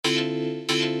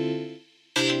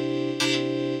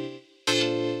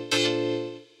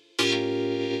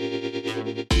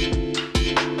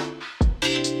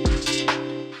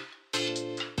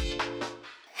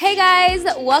guys,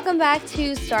 welcome back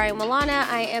to Starring Milana.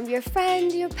 I am your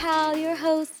friend, your pal, your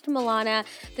host, Milana.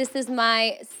 This is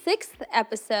my 6th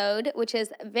episode, which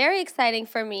is very exciting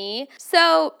for me.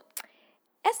 So,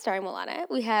 as Starring Milana,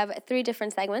 we have 3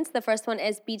 different segments. The first one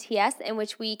is BTS, in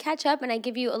which we catch up and I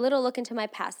give you a little look into my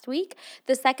past week.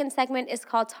 The second segment is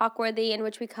called Talkworthy, in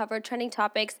which we cover trending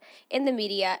topics in the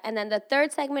media. And then the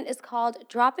third segment is called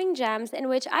Dropping Gems, in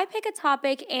which I pick a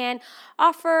topic and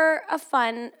offer a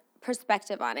fun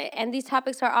perspective on it. And these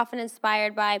topics are often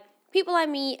inspired by people I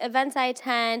meet, events I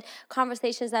attend,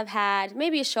 conversations I've had,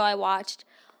 maybe a show I watched.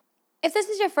 If this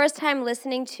is your first time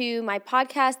listening to my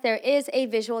podcast, there is a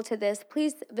visual to this.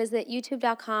 Please visit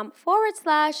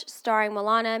youtube.com/starring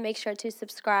Milana. Make sure to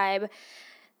subscribe,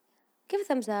 give a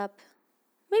thumbs up,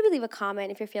 maybe leave a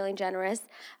comment if you're feeling generous.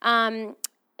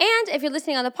 And if you're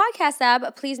listening on the podcast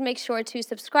app, please make sure to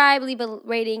subscribe, leave a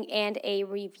rating, and a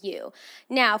review.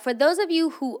 Now, for those of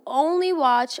you who only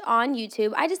watch on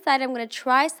YouTube, I decided I'm going to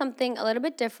try something a little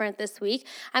bit different this week.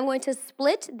 I'm going to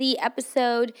split the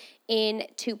episode in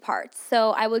 2 parts.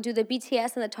 So I will do the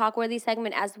BTS and the Talkworthy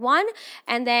segment as one,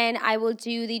 and then I will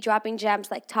do the Dropping Gems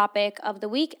topic of the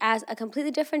week as a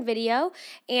completely different video.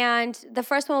 And the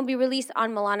first one will be released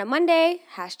on Milana Monday,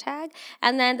 #,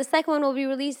 and then the second one will be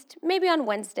released maybe on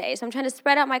Wednesday. So I'm trying to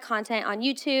spread out my content on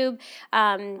YouTube.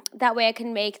 That way I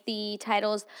can make the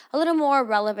titles a little more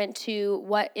relevant to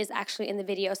what is actually in the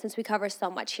video, since we cover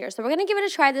so much here. So we're going to give it a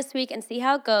try this week and see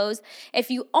how it goes. If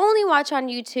you only watch on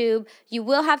YouTube, you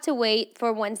will have to wait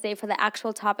for Wednesday for the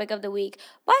actual topic of the week,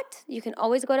 but you can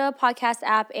always go to a podcast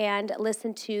app and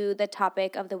listen to the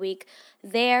topic of the week.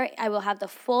 There, I will have the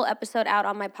full episode out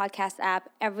on my podcast app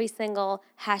every single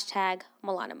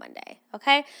 #Milana Monday,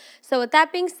 okay? So with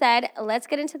that being said, let's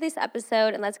get into this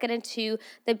episode and let's get into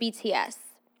the BTS.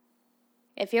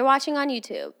 If you're watching on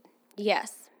YouTube,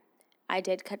 yes, I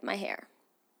did cut my hair.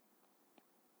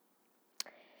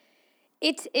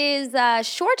 It is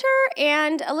shorter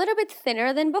and a little bit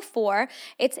thinner than before.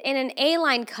 It's in an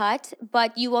A-line cut,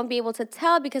 but you won't be able to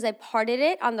tell because I parted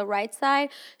it on the right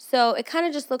side. So it kind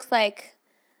of just looks like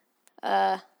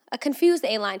a confused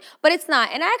A-line, but it's not.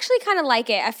 And I actually kind of like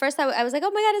it. At first, I was like, oh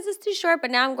my God, is this too short?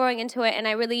 But now I'm growing into it, and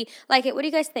I really like it. What do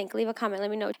you guys think? Leave a comment. Let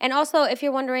me know. And also, if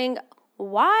you're wondering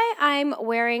why I'm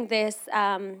wearing this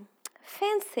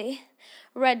fancy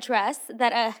red dress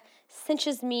that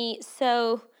cinches me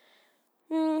so...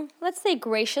 let's say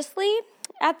graciously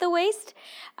at the waist,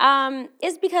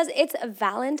 is because it's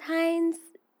Valentine's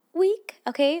week,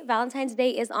 okay? Valentine's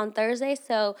Day is on Thursday,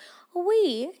 so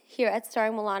we here at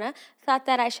Starring Milana thought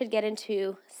that I should get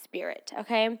into spirit,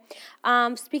 okay?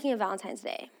 Speaking of Valentine's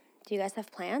Day, do you guys have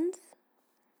plans?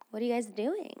 What are you guys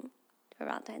doing for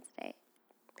Valentine's Day?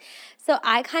 So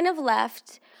I kind of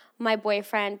left my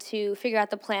boyfriend to figure out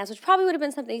the plans, which probably would have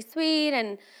been something sweet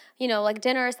and, like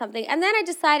dinner or something. And then I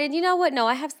decided, you know what? No,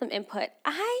 I have some input.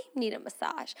 I need a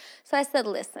massage. So I said,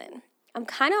 listen, I'm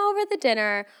kind of over the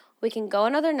dinner. We can go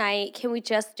another night. Can we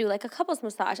just do like a couples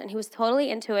massage? And he was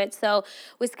totally into it. So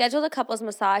we scheduled a couples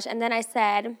massage. And then I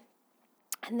said,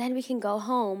 and then we can go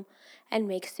home and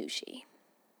make sushi.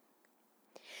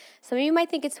 Some of you might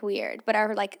think it's weird, but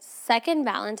our second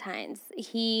Valentine's,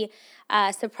 he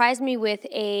surprised me with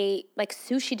a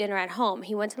sushi dinner at home.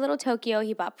 He went to Little Tokyo.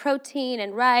 He bought protein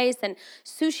and rice and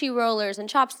sushi rollers and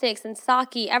chopsticks and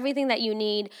sake, everything that you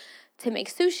need to make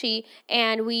sushi,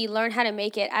 and we learned how to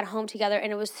make it at home together,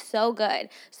 and it was so good.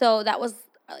 So that was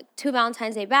 2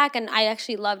 Valentine's Day back, and I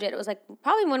actually loved it. It was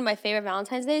probably one of my favorite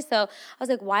Valentine's Days. So I was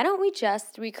like, why don't we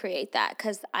just recreate that?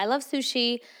 Because I love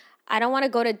sushi. I don't want to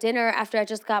go to dinner after I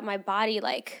just got my body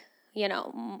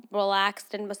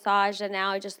relaxed and massaged, and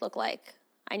now I just look like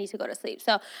I need to go to sleep.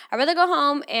 So I'd rather go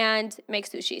home and make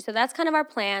sushi. So that's kind of our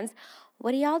plans.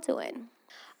 What are y'all doing?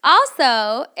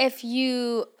 Also, if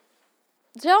you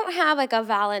don't have a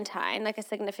Valentine, a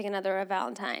significant other or a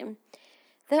Valentine,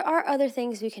 there are other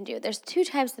things you can do. There's 2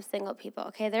 types of single people,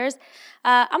 okay? There's,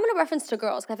 I'm going to reference to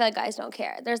girls because I feel like guys don't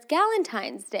care. There's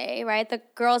Galentine's Day, right? The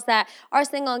girls that are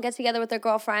single and get together with their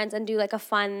girlfriends and do a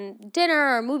fun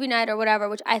dinner or movie night or whatever,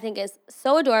 which I think is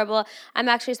so adorable. I'm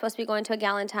actually supposed to be going to a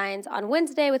Galentine's on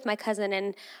Wednesday with my cousin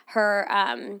and her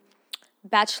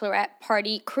bachelorette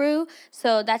party crew,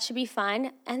 so that should be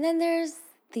fun. And then there's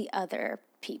the other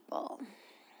people.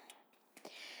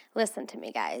 Listen to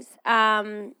me, guys.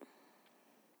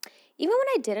 Even when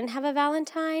I didn't have a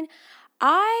Valentine,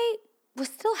 I was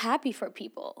still happy for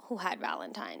people who had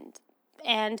Valentines.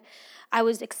 And I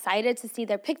was excited to see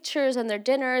their pictures and their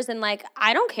dinners. And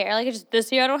I don't care. It's just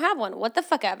this year I don't have one. What the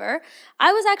fuck ever.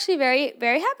 I was actually very,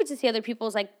 very happy to see other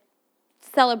people's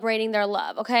celebrating their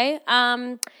love. Okay.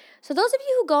 So those of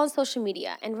you who go on social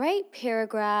media and write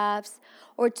paragraphs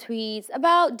or tweets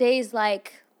about days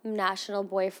like National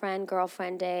Boyfriend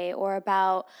Girlfriend Day or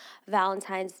about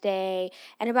Valentine's Day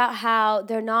and about how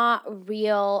they're not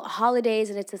real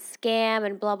holidays and it's a scam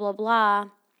and blah, blah, blah,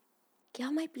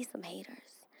 y'all might be some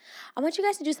haters. I want you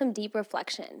guys to do some deep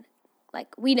reflection.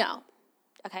 Like, we know,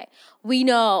 okay? We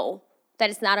know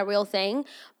that it's not a real thing.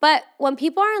 But when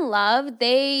people are in love,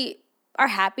 they are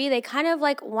happy. They kind of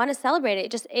like want to celebrate it.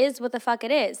 It just is what the fuck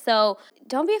it is. So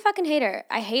don't be a fucking hater.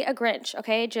 I hate a Grinch,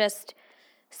 okay? Just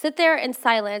sit there in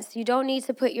silence. You don't need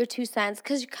to put your 2 cents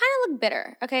because you kind of look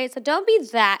bitter, okay? So don't be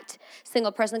that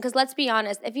single person because let's be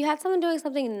honest. If you had someone doing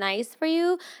something nice for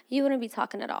you, you wouldn't be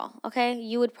talking at all, okay?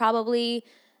 You would probably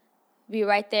be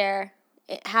right there,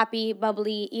 happy,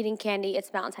 bubbly, eating candy. It's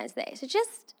Valentine's Day. So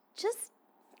just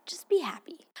be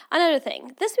happy. Another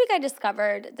thing, this week I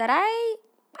discovered that I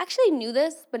actually knew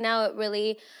this, but now it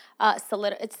really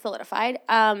it's solidified.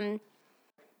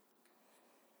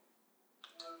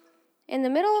 In the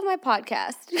middle of my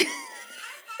podcast.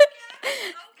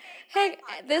 Hey,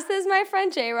 this is my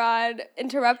friend J-Rod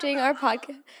interrupting our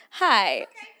podcast. Hi. Okay,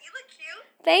 you look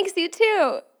cute. Thanks, you too. See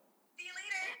you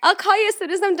later. I'll call you as soon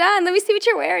as I'm done. Let me see what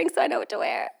you're wearing so I know what to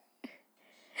wear.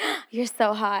 You're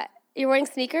so hot. You're wearing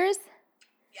sneakers?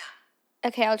 Yeah.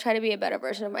 Okay, I'll try to be a better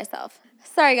version of myself.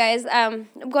 Sorry, guys. I'm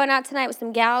going out tonight with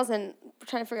some gals, and we're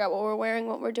trying to figure out what we're wearing,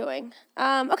 what we're doing.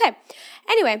 Okay.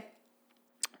 Anyway,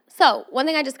 so one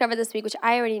thing I discovered this week, which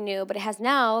I already knew, but it has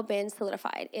now been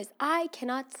solidified, is I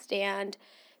cannot stand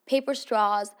paper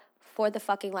straws for the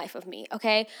fucking life of me,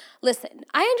 okay? Listen,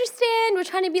 I understand we're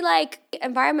trying to be, like,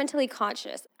 environmentally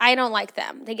conscious. I don't like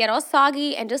them. They get all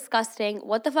soggy and disgusting.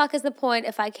 What the fuck is the point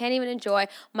if I can't even enjoy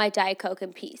my Diet Coke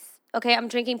in peace? Okay, I'm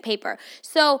drinking paper.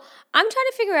 So I'm trying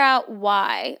to figure out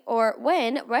why or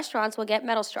when restaurants will get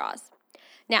metal straws.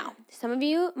 Now, some of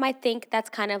you might think that's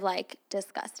kind of, like,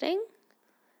 disgusting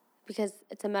because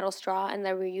it's a metal straw and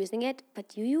they're reusing it,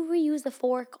 but you reuse the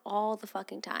fork all the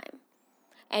fucking time.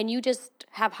 And you just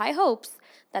have high hopes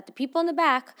that the people in the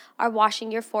back are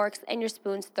washing your forks and your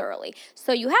spoons thoroughly.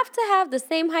 So you have to have the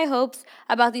same high hopes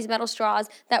about these metal straws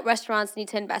that restaurants need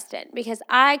to invest in because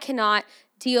I cannot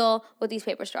deal with these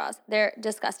paper straws. They're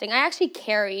disgusting. I actually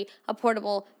carry a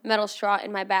portable metal straw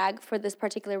in my bag for this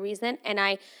particular reason, and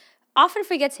I often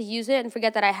forget to use it and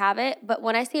forget that I have it, but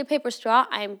when I see a paper straw,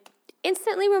 I'm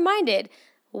instantly reminded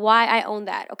why I own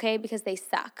that, okay? Because they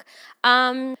suck.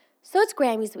 So it's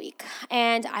Grammys week,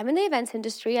 and I'm in the events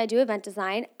industry. I do event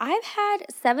design. I've had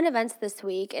 7 events this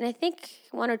week, and I think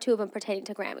 1 or 2 of them pertaining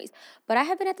to Grammys. But I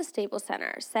have been at the Staples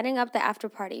Center setting up the after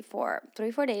party for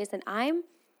 3-4 days, and I'm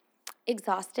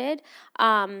exhausted.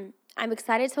 I'm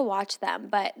excited to watch them,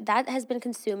 but that has been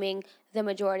consuming the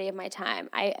majority of my time.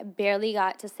 I barely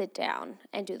got to sit down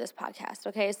and do this podcast,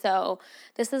 okay? So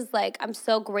this is like, I'm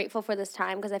so grateful for this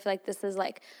time because I feel like this is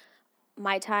like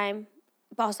my time,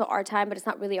 but also our time, but it's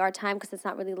not really our time because it's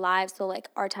not really live. So like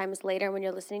our time is later when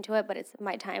you're listening to it, but it's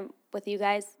my time with you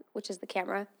guys, which is the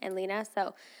camera and Lena.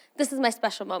 So this is my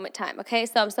special moment time, okay?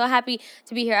 So I'm so happy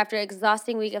to be here after an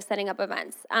exhausting week of setting up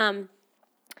events.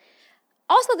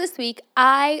 Also this week,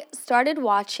 I started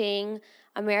watching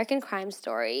American Crime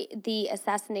Story, the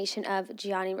assassination of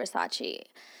Gianni Versace.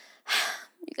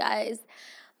 You guys,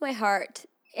 my heart.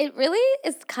 It really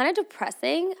is kind of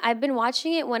depressing. I've been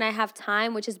watching it when I have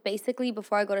time, which is basically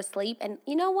before I go to sleep. And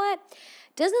you know what?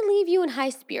 Doesn't leave you in high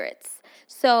spirits.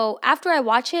 So after I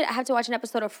watch it, I have to watch an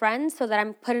episode of Friends so that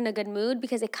I'm put in a good mood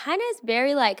because it kind of is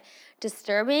very like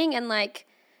disturbing and like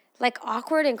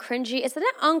awkward and cringy. It's an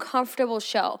uncomfortable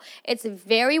show. It's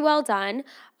very well done.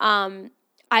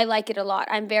 I like it a lot.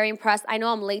 I'm very impressed. I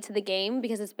know I'm late to the game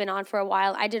because it's been on for a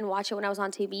while. I didn't watch it when I was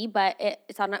on TV, but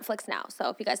it's on Netflix now. So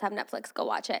if you guys have Netflix, go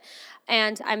watch it.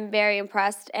 And I'm very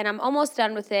impressed, and I'm almost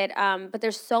done with it. But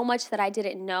there's so much that I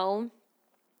didn't know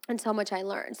and so much I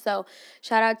learned. So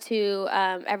shout out to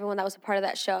everyone that was a part of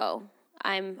that show.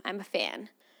 I'm a fan.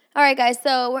 All right, guys,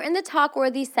 so we're in the Talk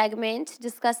Worthy segment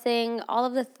discussing all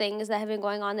of the things that have been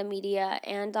going on in the media,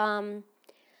 and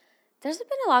there's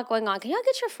been a lot going on. Can y'all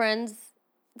get your friends?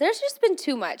 There's just been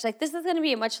too much. Like, this is going to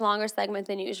be a much longer segment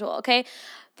than usual, okay?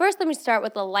 First, let me start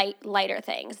with the lighter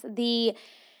things. The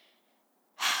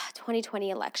 2020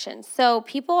 election. So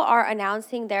people are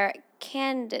announcing their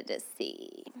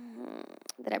candidacy.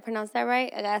 Did I pronounce that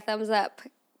right? I got a thumbs up.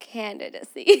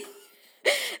 Candidacy.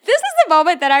 This is the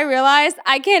moment that I realized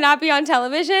I cannot be on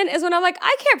television is when I'm like,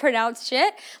 I can't pronounce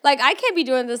shit. Like, I can't be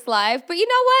doing this live. But you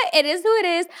know what? It is who it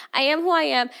is. I am who I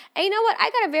am. And you know what? I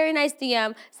got a very nice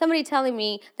DM, somebody telling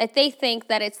me that they think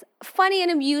that it's funny and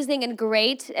amusing and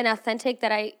great and authentic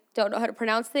that I don't know how to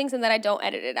pronounce things and that I don't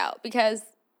edit it out because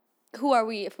Who are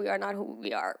we if we are not who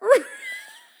we are?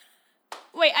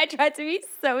 Wait, I tried to be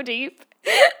so deep.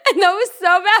 And that was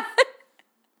so bad.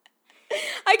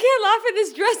 I can't laugh at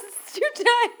this dress. It's too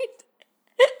tight.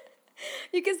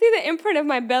 You can see the imprint of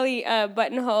my belly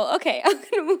buttonhole. Okay, I'm going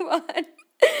to move on.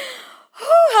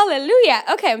 Hallelujah.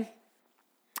 Okay.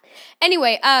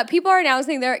 Anyway, people are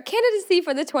announcing their candidacy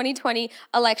for the 2020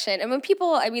 election. And when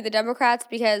people, I mean the Democrats,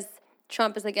 because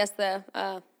Trump is, I guess, the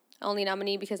only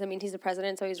nominee because, I mean, he's the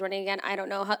president, so he's running again. I don't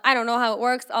know how it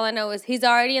works. All I know is he's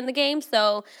already in the game,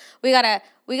 so we gotta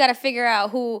figure out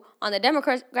who on the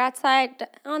Democrat side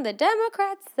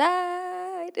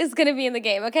is gonna be in the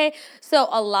game. Okay, so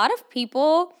a lot of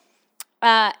people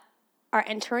are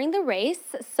entering the race.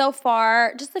 So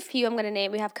far, just a few I'm going to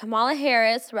name. We have Kamala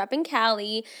Harris, repping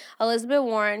Cali, Elizabeth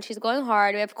Warren, she's going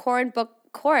hard. We have Cory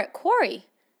Booker,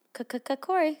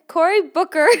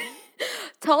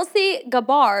 Tulsi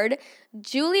Gabbard,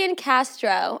 Julian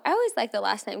Castro. I always like the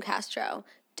last name Castro.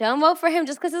 Don't vote for him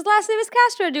just because his last name is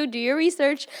Castro, dude. Do your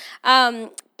research.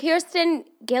 Kirsten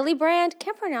Gillibrand.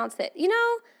 Can't pronounce it. You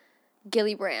know,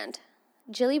 Gillibrand.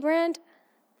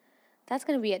 That's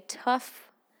going to be a tough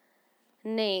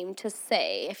name to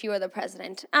say if you were the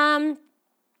president. And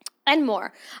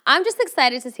more. I'm just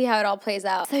excited to see how it all plays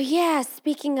out. So yeah,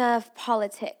 speaking of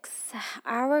politics,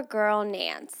 our girl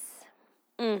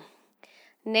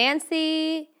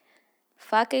Nancy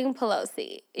fucking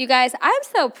Pelosi. You guys, I'm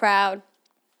so proud.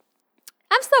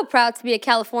 I'm so proud to be a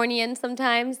Californian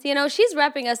sometimes. You know, she's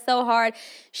repping us so hard.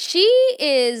 She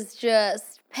is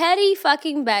just petty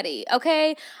fucking Betty,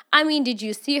 okay? I mean, did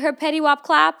you see her petty wop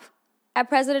clap at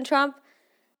President Trump?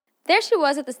 There she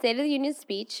was at the State of the Union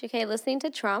speech, okay, listening to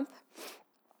Trump,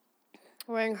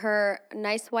 wearing her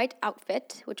nice white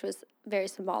outfit, which was very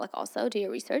symbolic also. Do your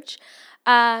research.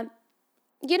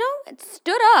 You know, it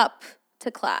stood up to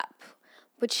clap,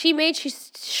 but she made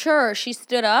sure she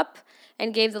stood up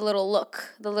and gave the little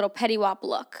look, the little petty wop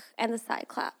look, and the side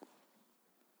clap.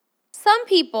 Some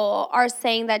people are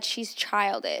saying that she's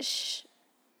childish,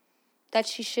 that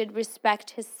she should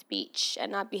respect his speech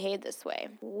and not behave this way.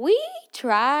 We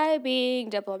try being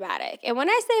diplomatic. And when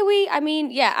I say we, I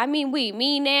mean we,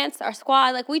 me, Nance, our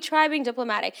squad, like we try being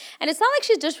diplomatic. And it's not like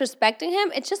she's disrespecting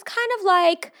him. It's just kind of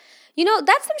like, you know,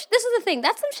 this is the thing.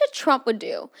 That's some shit Trump would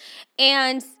do.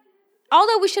 And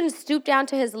although we shouldn't stoop down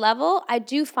to his level, I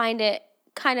do find it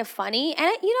kind of funny.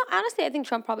 And, honestly, I think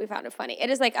Trump probably found it funny. It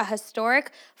is like a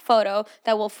historic photo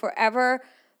that will forever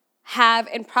have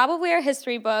in probably our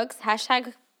history books,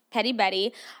 #Petty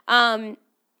Betty. And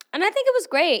I think it was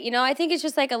great. You know, I think it's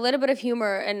just like a little bit of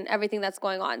humor in everything that's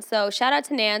going on. So shout out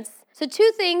to Nance. So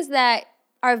 2 things that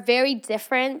are very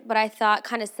different, but I thought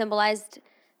kind of symbolized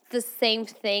the same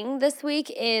thing this week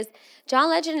is John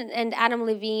Legend and Adam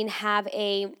Levine have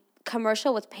a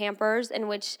commercial with Pampers in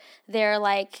which they're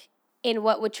like in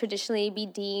what would traditionally be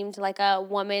deemed like a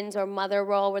woman's or mother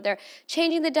role where they're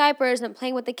changing the diapers and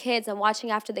playing with the kids and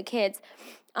watching after the kids.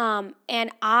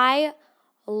 And I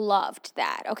loved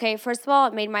that. Okay, first of all,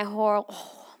 it made my whole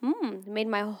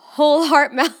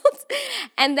heart melt.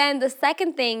 And then the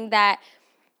second thing that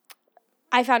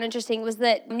I found interesting was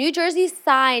that New Jersey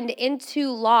signed into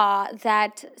law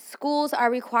that schools are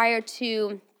required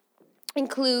to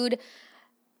include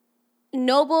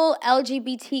noble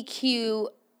LGBTQ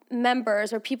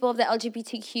members or people of the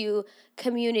LGBTQ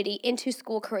community into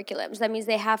school curriculums. That means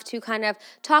they have to kind of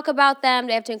talk about them.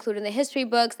 They have to include in the history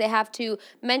books. They have to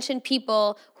mention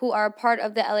people who are part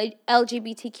of the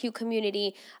LGBTQ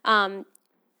community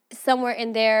somewhere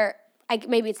in their,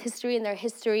 maybe it's history, in their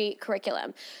history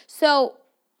curriculum. So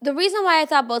the reason why I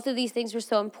thought both of these things were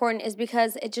so important is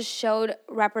because it just showed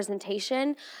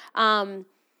representation.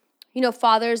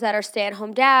 Fathers that are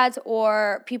stay-at-home dads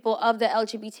or people of the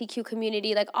LGBTQ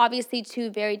community, like obviously 2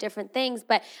 very different things,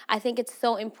 but I think it's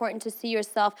so important to see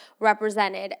yourself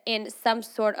represented in some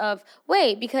sort of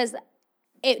way because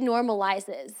it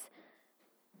normalizes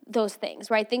those things,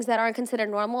 right? Things that aren't considered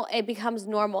normal, it becomes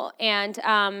normal. And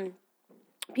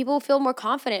people feel more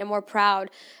confident and more proud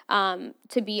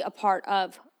to be a part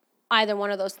of either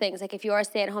one of those things. Like if you are a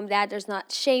stay-at-home dad, there's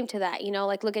not shame to that.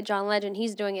 Like look at John Legend,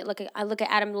 he's doing it. I look at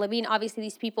Adam Levine. Obviously,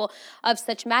 these people of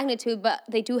such magnitude, but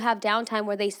they do have downtime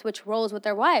where they switch roles with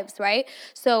their wives, right?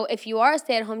 So if you are a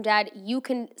stay-at-home dad, you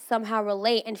can somehow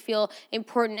relate and feel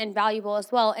important and valuable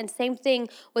as well. And same thing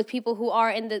with people who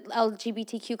are in the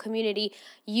LGBTQ community.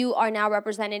 You are now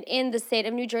represented in the state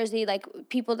of New Jersey. Like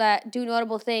people that do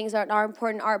notable things are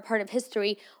important, are a part of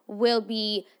history, will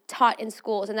be taught in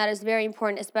schools, and that is very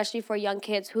important, especially for young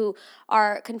kids who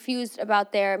are confused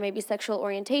about their maybe sexual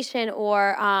orientation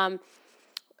or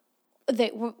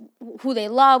who they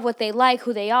love, what they like,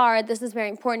 who they are. This is very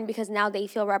important because now they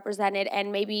feel represented,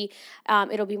 and maybe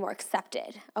it'll be more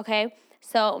accepted, okay?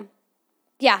 So,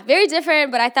 yeah, very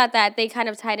different, but I thought that they kind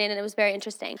of tied in, and it was very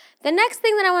interesting. The next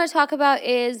thing that I want to talk about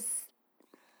is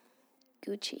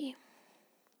Gucci.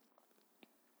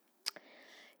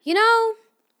 You know,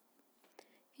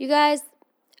 you guys,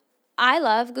 I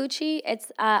love Gucci.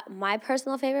 It's my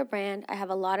personal favorite brand. I have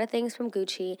a lot of things from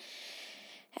Gucci,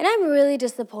 and I'm really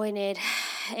disappointed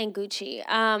in Gucci.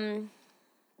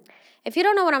 If you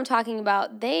don't know what I'm talking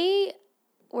about, they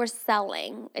were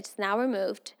selling, it's now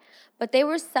removed, but they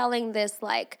were selling this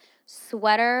like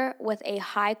sweater with a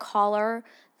high collar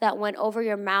that went over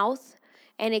your mouth,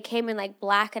 and it came in like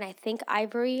black and I think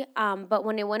ivory. But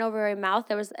when it went over your mouth,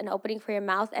 there was an opening for your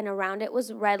mouth, and around it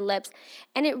was red lips,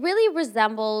 and it really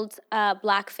resembled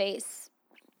blackface.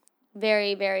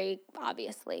 Very, very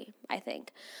obviously, I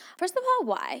think. First of all,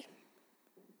 why?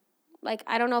 Like,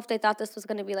 I don't know if they thought this was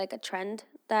going to be like a trend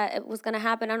that it was going to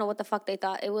happen. I don't know what the fuck they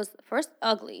thought. It was first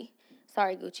ugly.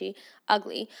 Sorry, Gucci.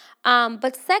 Ugly.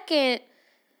 But second,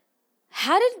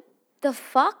 how the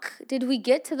fuck did we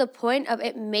get to the point of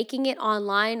it making it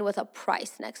online with a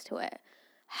price next to it?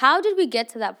 How did we get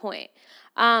to that point?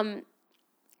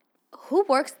 Who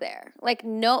works there? Like,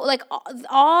 no, like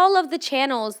all of the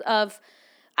channels of,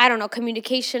 I don't know,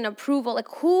 communication, approval, like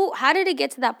how did it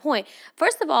get to that point?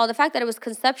 First of all, the fact that it was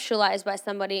conceptualized by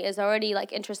somebody is already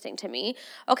like interesting to me.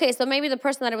 Okay, so maybe the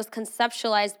person that it was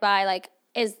conceptualized by like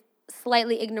is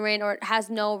slightly ignorant or has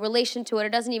no relation to it or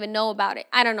doesn't even know about it.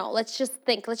 I don't know. Let's just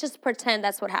pretend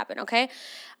that's what happened, okay?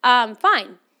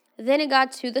 Fine. Then it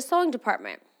got to the sewing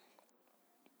department.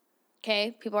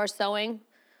 Okay, people are sewing.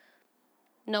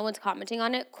 No one's commenting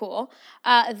on it. Cool.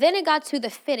 Then it got to the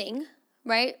fitting.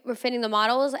 Right? We're fitting the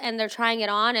models and they're trying it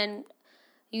on and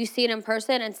you see it in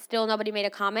person and still nobody made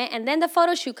a comment. And then the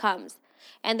photo shoot comes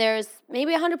and there's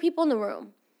maybe 100 people in the room.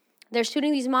 They're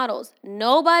shooting these models.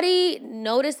 Nobody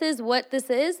notices what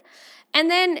this is. And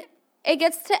then it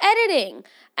gets to editing.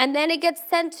 And then it gets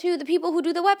sent to the people who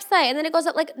do the website. And then it goes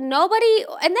up like nobody.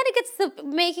 And then it gets to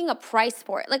making a price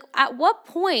for it. Like at what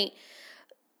point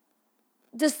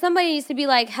does somebody need to be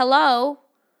like, hello?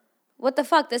 What the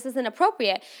fuck? This isn't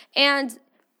appropriate. And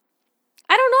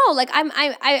I don't know. Like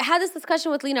I had this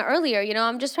discussion with Lena earlier. You know,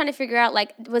 I'm just trying to figure out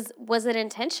like was it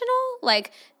intentional?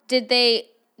 Like did they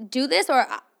do this, or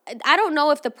I don't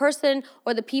know if the person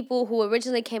or the people who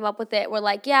originally came up with it were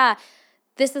like, yeah,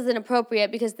 this isn't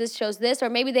appropriate because this shows this, or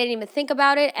maybe they didn't even think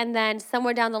about it, and then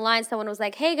somewhere down the line someone was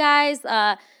like, hey guys,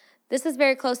 this is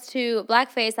very close to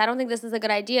blackface. I don't think this is a good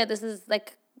idea. This is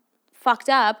like fucked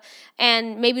up.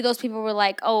 And maybe those people were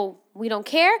like, oh, we don't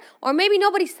care. Or maybe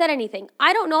nobody said anything.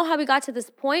 I don't know how we got to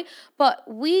this point, but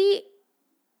we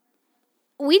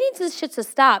need this shit to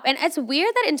stop. And it's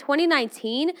weird that in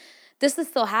 2019, this is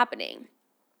still happening.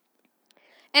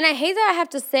 And I hate that I have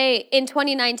to say in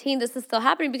 2019 this is still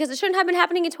happening because it shouldn't have been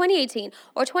happening in 2018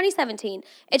 or 2017.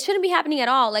 It shouldn't be happening at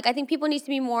all. Like, I think people need to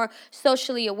be more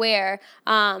socially aware,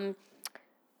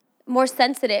 more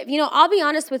sensitive. You know, I'll be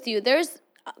honest with you. There's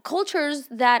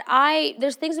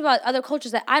things about other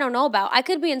cultures that I don't know about. I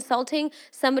could be insulting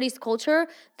somebody's culture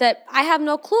that I have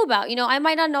no clue about. You know, I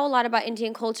might not know a lot about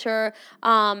Indian culture,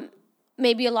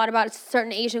 maybe a lot about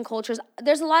certain Asian cultures.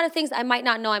 There's a lot of things I might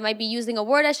not know. I might be using a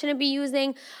word I shouldn't be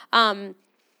using,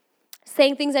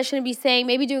 saying things I shouldn't be saying,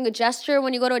 maybe doing a gesture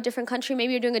when you go to a different country.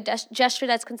 Maybe you're doing a gesture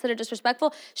that's considered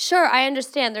disrespectful. Sure, I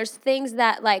understand. There's things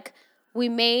that, like, we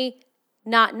may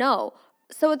not know.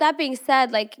 So with that being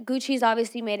said, like, Gucci's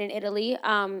obviously made in Italy.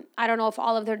 I don't know if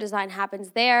all of their design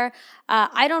happens there.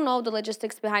 I don't know the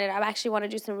logistics behind it. I actually want to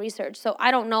do some research. So I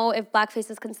don't know if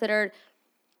blackface is considered,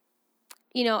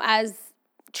 you know, as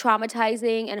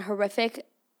traumatizing and horrific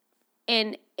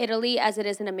in Italy as it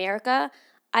is in America.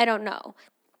 I don't know.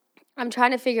 I'm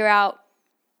trying to figure out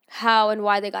how and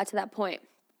why they got to that point,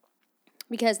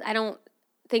 because I don't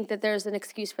think that there's an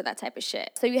excuse for that type of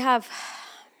shit. So you have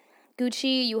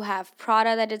Gucci, you have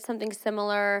Prada that did something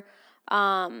similar.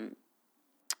 There's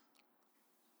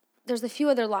a few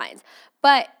other lines.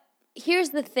 But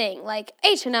here's the thing, like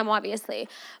H&M obviously,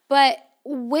 but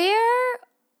where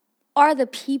are the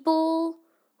people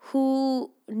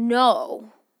who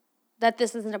know that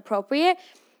this isn't appropriate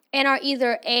and are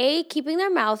either A, keeping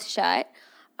their mouth shut,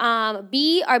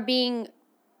 B, are being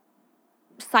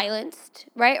silenced,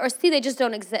 right? Or C, they just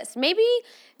don't exist. Maybe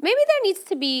there needs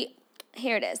to be,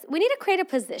 here it is. We need to create a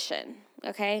position,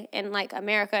 okay, in like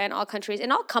America and all countries,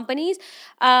 in all companies,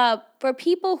 for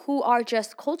people who are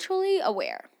just culturally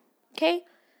aware, okay?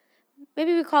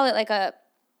 Maybe we call it like a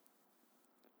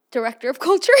director of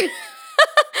culture.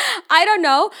 I don't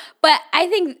know, but I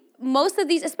think most of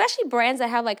these, especially brands that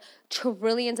have like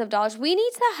trillions of dollars, we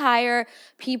need to hire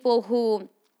people who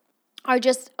are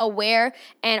just aware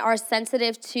and are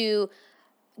sensitive to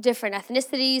different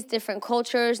ethnicities, different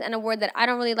cultures, and a word that I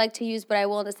don't really like to use, but I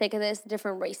will in the sake of this,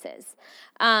 different races.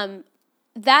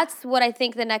 That's what I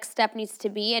think the next step needs to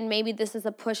be, and maybe this is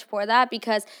a push for that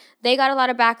because they got a lot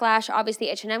of backlash. Obviously,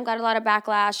 H&M got a lot of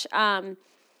backlash.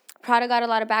 Prada got a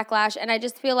lot of backlash, and I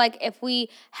just feel like if we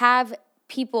have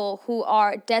people who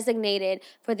are designated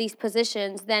for these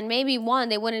positions, then maybe one,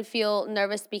 they wouldn't feel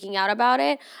nervous speaking out about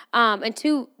it, and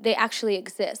two, they actually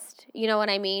exist. You know what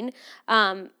I mean?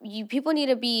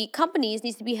 Companies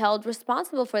needs to be held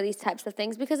responsible for these types of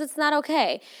things because it's not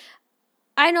okay.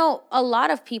 I know a lot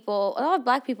of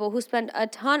Black people who spend a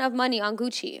ton of money on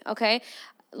Gucci, okay?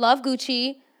 Love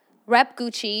Gucci, rep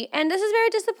Gucci, and this is very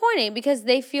disappointing because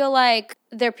they feel like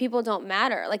their people don't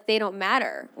matter, like they don't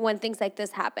matter when things like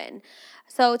this happen.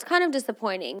 So it's kind of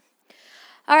disappointing.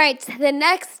 All right, the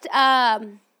next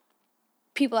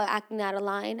people are acting out of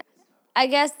line. I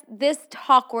guess this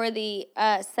talk-worthy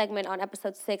segment on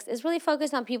episode 6 is really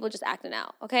focused on people just acting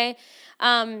out, okay?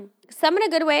 Some in a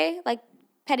good way, like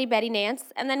Petty Betty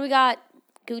Nance, and then we got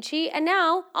Gucci, and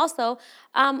now also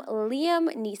Liam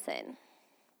Neeson.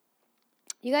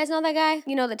 You guys know that guy?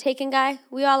 You know, the Taken guy?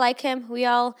 We all like him. We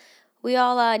all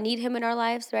need him in our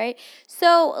lives, right?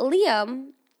 So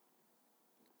Liam,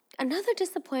 another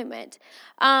disappointment.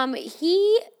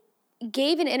 He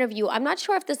gave an interview. I'm not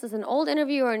sure if this is an old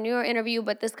interview or a newer interview,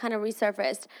 but this kind of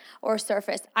resurfaced or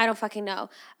surfaced. I don't fucking know.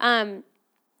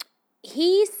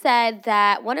 He said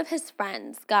that one of his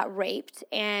friends got raped,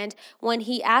 and when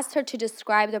he asked her to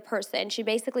describe the person, she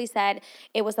basically said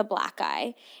it was a Black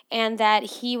guy, and that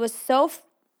he was so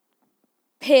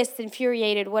pissed,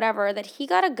 infuriated, whatever, that he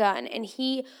got a gun and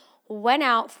he went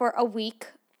out for a week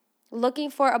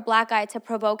looking for a Black guy to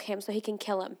provoke him so he can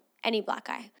kill him, any Black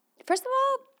guy. First of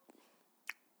all,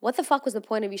 what the fuck was the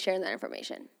point of you sharing that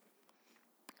information?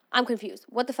 I'm confused.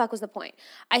 What the fuck was the point?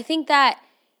 I think that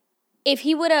if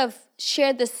he would have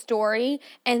shared the story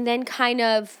and then kind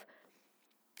of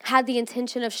had the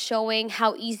intention of showing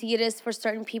how easy it is for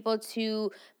certain people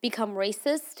to become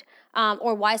racist,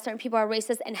 or why certain people are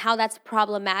racist and how that's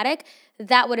problematic,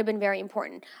 that would have been very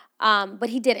important. But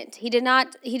he didn't. He did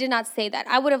not say that.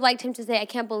 I would have liked him to say, I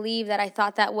can't believe that I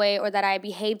thought that way or that I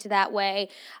behaved that way.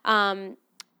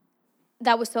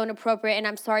 That was so inappropriate, and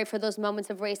I'm sorry for those moments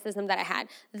of racism that I had.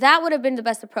 That would have been the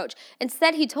best approach.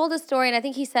 Instead, he told the story, and I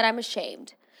think he said, I'm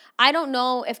ashamed. I don't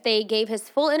know if they gave his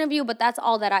full interview, but that's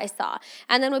all that I saw.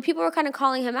 And then when people were kind of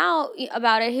calling him out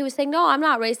about it, he was saying, no, I'm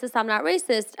not racist, I'm not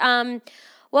racist.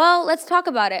 Well, let's talk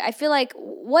about it. I feel like,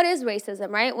 what is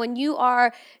racism, right? When you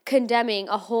are condemning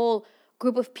a whole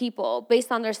group of people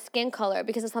based on their skin color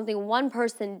because of something one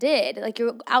person did, like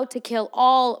you're out to kill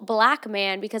all Black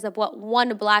man because of what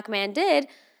one Black man did,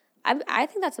 I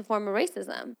think that's a form of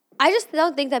racism. I just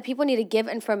don't think that people need to give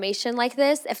information like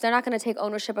this if they're not going to take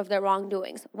ownership of their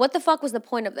wrongdoings. What the fuck was the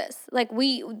point of this? Like,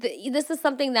 this is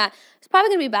something that is probably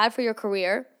going to be bad for your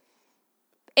career.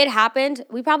 It happened.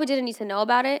 We probably didn't need to know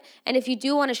about it. And if you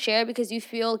do want to share because you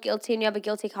feel guilty and you have a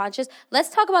guilty conscience, let's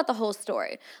talk about the whole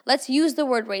story. Let's use the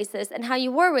word racist and how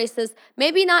you were racist,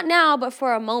 maybe not now, but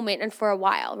for a moment and for a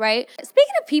while, right?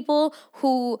 Speaking of people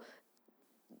who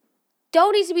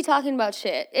don't need to be talking about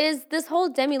shit, is this whole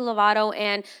Demi Lovato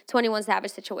and 21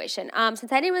 Savage situation.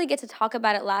 Since I didn't really get to talk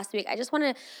about it last week, I just want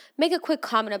to make a quick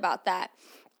comment about that.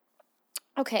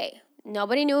 Okay,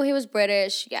 nobody knew he was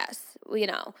British. Yes,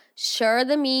 sure,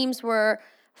 the memes were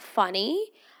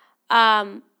funny,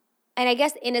 and I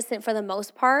guess innocent for the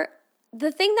most part. The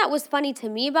thing that was funny to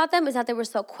me about them is that they were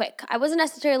so quick. I wasn't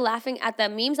necessarily laughing at the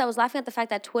memes. I was laughing at the fact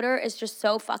that Twitter is just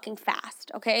so fucking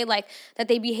fast, okay? Like, that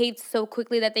they behaved so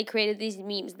quickly that they created these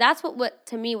memes. That's what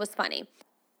to me was funny.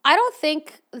 I don't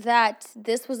think that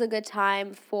this was a good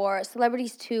time for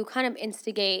celebrities to kind of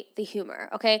instigate the humor,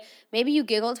 okay? Maybe you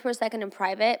giggled for a second in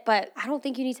private, but I don't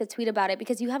think you need to tweet about it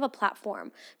because you have a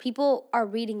platform. People are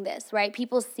reading this, right?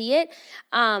 People see it.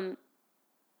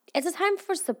 It's a time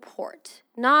for support,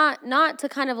 not to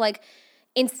kind of like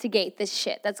instigate this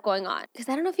shit that's going on. Because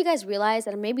I don't know if you guys realize,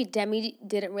 and maybe Demi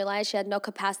didn't realize, she had no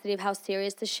capacity of how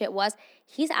serious this shit was.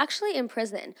 He's actually in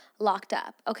prison, locked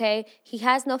up, okay? He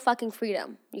has no fucking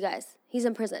freedom, you guys. He's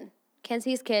in prison. Can't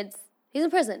see his kids. He's in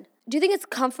prison. Do you think it's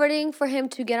comforting for him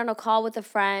to get on a call with a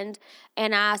friend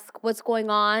and ask what's going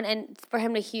on, and for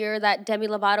him to hear that Demi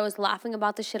Lovato is laughing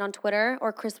about this shit on Twitter,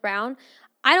 or Chris Brown?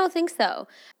 I don't think so.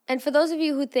 And for those of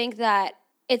you who think that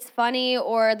it's funny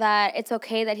or that it's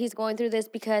okay that he's going through this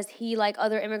because he, like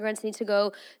other immigrants, need to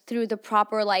go through the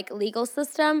proper like legal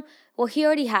system. Well, he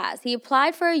already has. He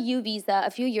applied for a U visa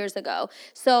a few years ago.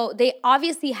 So they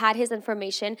obviously had his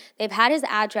information. They've had his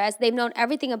address. They've known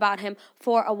everything about him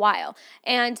for a while.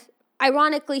 And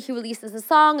ironically, he releases a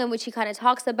song in which he kind of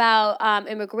talks about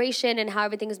immigration and how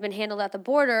everything has been handled at the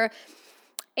border.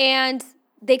 And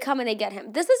they come and they get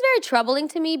him. This is very troubling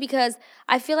to me because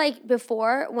I feel like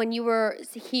before, when you were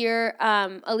here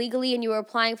illegally and you were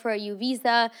applying for a U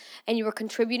visa and you were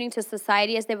contributing to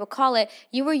society, as they would call it,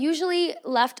 you were usually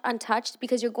left untouched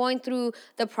because you're going through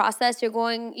the process. You're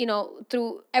going,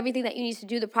 through everything that you need to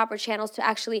do, the proper channels to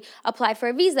actually apply for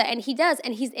a visa. And he does,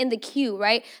 and he's in the queue,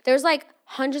 right? There's like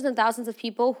hundreds and thousands of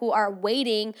people who are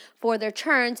waiting for their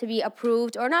turn to be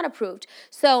approved or not approved.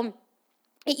 So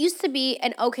it used to be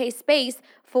an okay space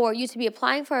for you to be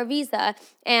applying for a visa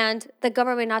and the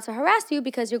government not to harass you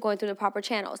because you're going through the proper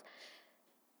channels.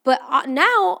 But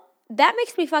now that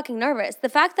makes me fucking nervous. The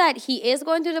fact that he is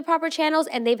going through the proper channels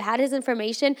and they've had his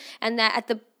information and that at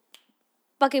the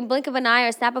fucking blink of an eye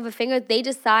or snap of a finger, they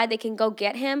decide they can go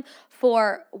get him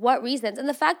for what reasons. And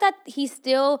the fact that he's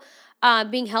still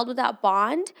being held without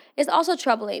bond is also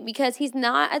troubling because he's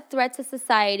not a threat to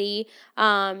society.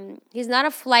 He's not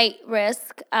a flight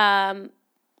risk.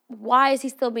 Why is he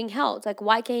still being held? Like,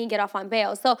 why can't he get off on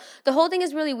bail? So the whole thing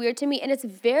is really weird to me, and it's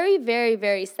very, very,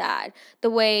 very sad the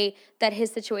way that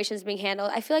his situation is being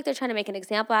handled. I feel like they're trying to make an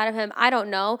example out of him. I don't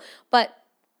know, but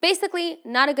basically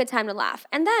not a good time to laugh.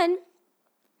 And then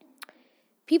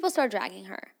people start dragging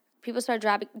her. People start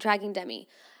dragging Demi.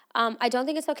 I don't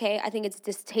think it's okay. I think it's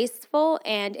distasteful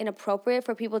and inappropriate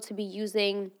for people to be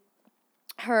using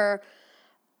her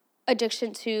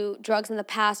addiction to drugs in the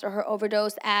past or her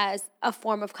overdose as a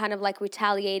form of kind of like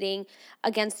retaliating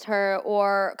against her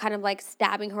or kind of like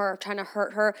stabbing her or trying to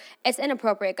hurt her. It's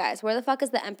inappropriate, guys. Where the fuck is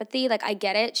the empathy? Like, I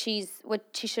get it. She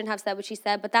shouldn't have said what she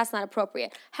said, but that's not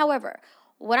appropriate. However,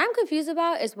 what I'm confused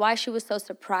about is why she was so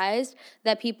surprised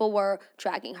that people were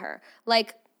dragging her.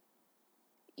 Like,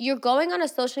 you're going on a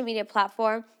social media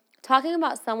platform talking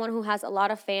about someone who has a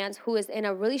lot of fans, who is in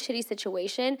a really shitty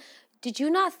situation. Did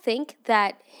you not think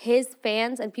that his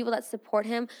fans and people that support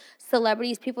him,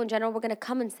 celebrities, people in general, were going to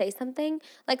come and say something?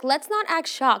 Like, let's not act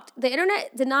shocked. The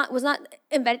internet was not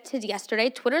invented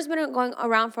yesterday. Twitter's been going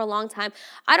around for a long time.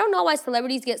 I don't know why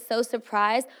celebrities get so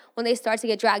surprised when they start to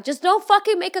get dragged. Just don't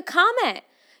fucking make a comment.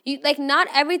 Not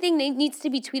everything needs to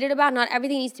be tweeted about. Not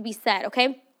everything needs to be said,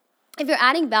 okay? If you're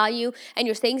adding value and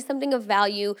you're saying something of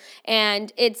value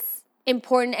and it's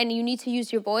important and you need to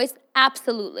use your voice,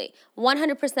 absolutely,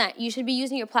 100%. You should be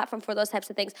using your platform for those types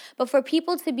of things. But for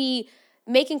people to be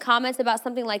making comments about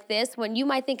something like this when you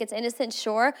might think it's innocent,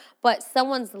 sure, but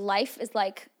someone's life is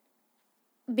like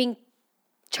being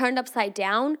turned upside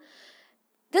down,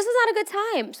 this is not a good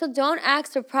time. So don't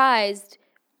act surprised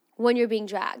when you're being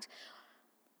dragged.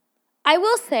 I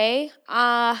will say,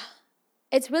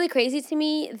 it's really crazy to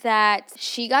me that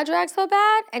she got dragged so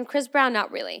bad and Chris Brown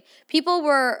not really. People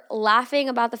were laughing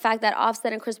about the fact that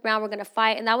Offset and Chris Brown were going to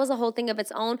fight, and that was a whole thing of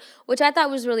its own, which I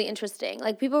thought was really interesting.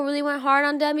 Like, people really went hard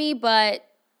on Demi, but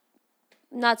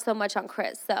not so much on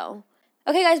Chris. So,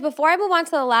 okay, guys, before I move on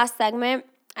to the last segment,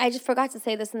 I just forgot to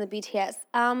say this in the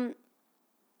BTS.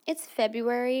 It's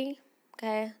February,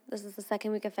 okay? This is the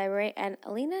second week of February, and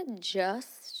Alina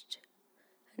just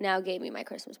now gave me my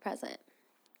Christmas present.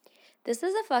 This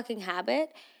is a fucking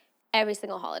habit every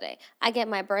single holiday. I get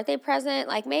my birthday present,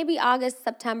 like maybe August,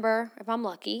 September, if I'm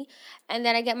lucky. And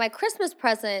then I get my Christmas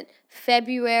present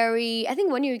February. I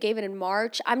think one year you gave it in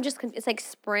March. It's like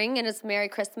spring and it's Merry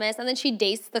Christmas. And then she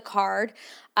dates the card,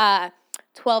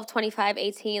 12, 25,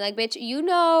 18. Like, bitch,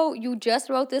 you just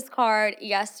wrote this card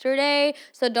yesterday,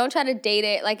 so don't try to date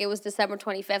it like it was December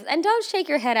 25th. And don't shake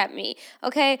your head at me,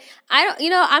 okay?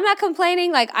 I'm not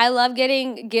complaining. Like, I love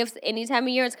getting gifts any time of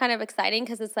year. It's kind of exciting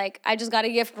because it's like I just got a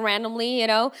gift randomly,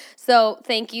 So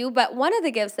thank you. But one of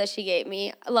the gifts that she gave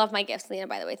me, I love my gifts, Lena,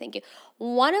 by the way, thank you.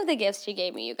 One of the gifts she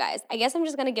gave me, you guys, I guess I'm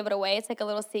just going to give it away. It's like a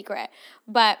little secret.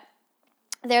 But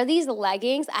there are these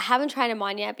leggings. I haven't tried them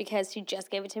on yet because she just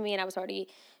gave it to me and I was already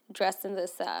dressed in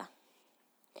this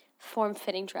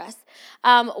form-fitting dress.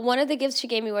 One of the gifts she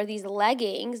gave me were these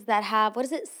leggings that have,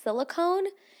 silicone?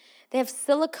 They have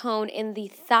silicone in the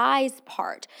thighs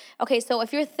part. Okay, so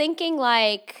if you're thinking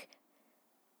like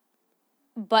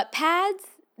butt pads,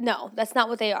 no, that's not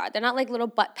what they are. They're not like little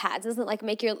butt pads. It doesn't like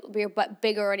make your butt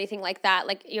bigger or anything like that.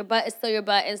 Like, your butt is still your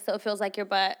butt and still feels like your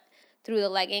butt through the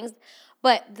leggings.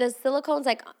 But the silicone's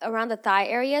like around the thigh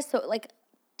area, so it like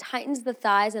tightens the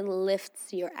thighs and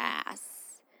lifts your ass.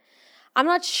 I'm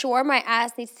not sure my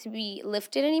ass needs to be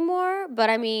lifted anymore, but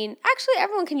I mean, actually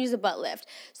everyone can use a butt lift.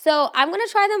 So I'm going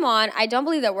to try them on. I don't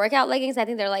believe they're workout leggings. I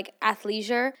think they're like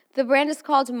athleisure. The brand is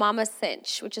called Mama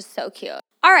Cinch, which is so cute.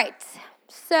 All right.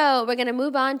 So we're going to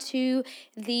move on to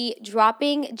the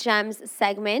Dropping Gems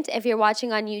segment. If you're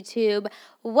watching on YouTube,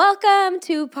 welcome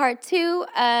to part 2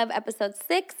 of episode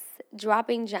 6,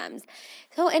 Dropping Gems.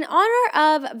 So in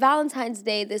honor of Valentine's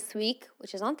Day this week,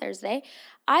 which is on Thursday,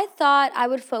 I thought I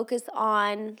would focus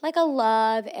on like a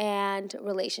love and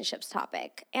relationships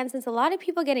topic. And since a lot of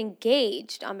people get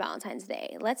engaged on Valentine's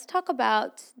Day, let's talk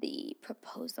about the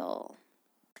proposal.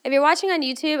 If you're watching on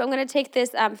YouTube, I'm going to take this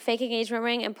fake engagement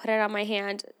ring and put it on my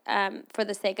hand for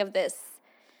the sake of this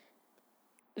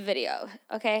video,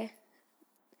 okay?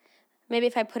 Maybe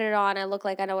if I put it on, I look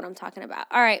like I know what I'm talking about.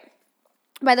 All right.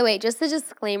 By the way, just a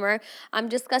disclaimer, I'm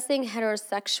discussing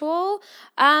heterosexual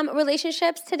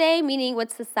relationships today, meaning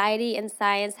what society and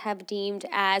science have deemed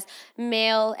as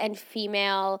male and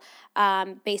female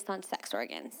based on sex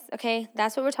organs, okay?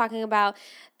 That's what we're talking about.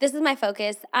 This is my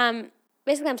focus.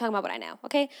 Basically, I'm talking about what I know,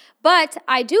 okay? But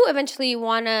I do eventually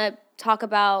want to talk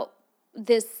about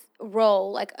this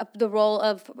role, like the role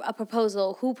of a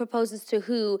proposal, who proposes to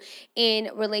who in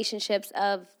relationships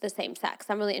of the same sex.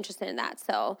 I'm really interested in that.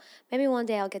 So maybe one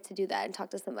day I'll get to do that and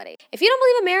talk to somebody. If you don't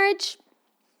believe in marriage,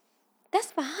 that's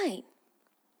fine.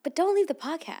 But don't leave the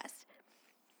podcast.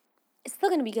 It's still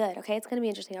going to be good, okay? It's going to be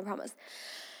interesting, I promise.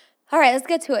 All right, let's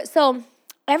get to it. So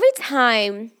every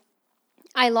time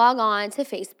I log on to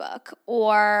Facebook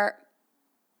or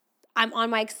I'm on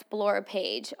my Explore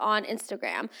page on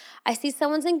Instagram, I see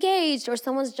someone's engaged or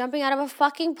someone's jumping out of a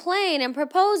fucking plane and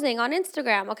proposing on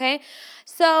Instagram, okay?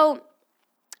 So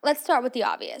let's start with the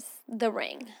obvious, the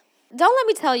ring. Don't let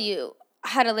me tell you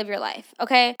how to live your life,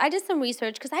 okay? I did some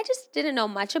research because I just didn't know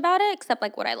much about it except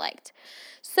like what I liked.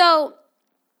 So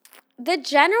the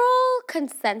general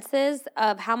consensus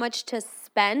of how much to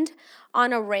spend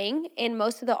on a ring in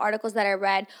most of the articles that I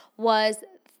read was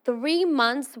 3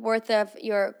 months worth of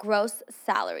your gross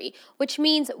salary, which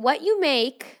means what you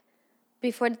make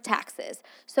before the taxes.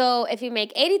 So if you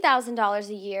make $80,000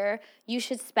 a year, you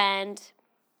should spend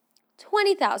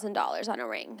 $20,000 on a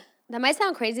ring. That might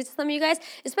sound crazy to some of you guys,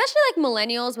 especially like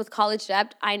millennials with college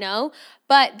debt, I know,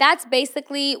 but that's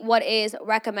basically what is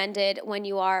recommended when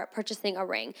you are purchasing a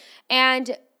ring.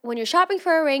 And when you're shopping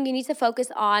for a ring, you need to focus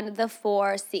on the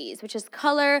 4 C's, which is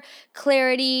color,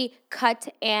 clarity, cut,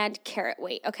 and carat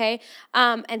weight, okay?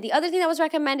 And the other thing that was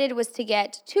recommended was to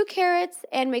get 2 carats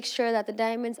and make sure that the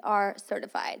diamonds are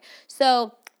certified.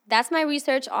 So that's my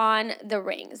research on the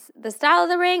rings. The style of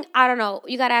the ring, I don't know.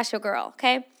 You got to ask your girl,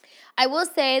 okay? I will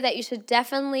say that you should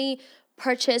definitely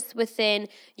purchase within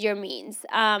your means.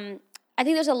 I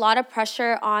think there's a lot of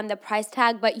pressure on the price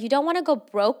tag, but you don't want to go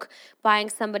broke buying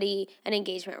somebody an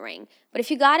engagement ring. But if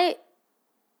you got it,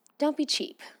 don't be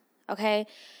cheap, okay?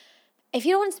 If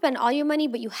you don't want to spend all your money,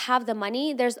 but you have the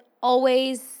money, there's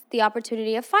always the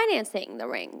opportunity of financing the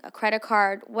ring, a credit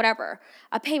card, whatever,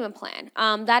 a payment plan.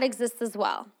 That exists as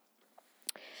well.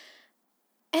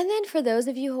 And then for those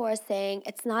of you who are saying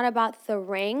it's not about the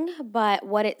ring, but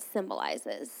what it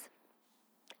symbolizes.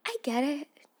 I get it.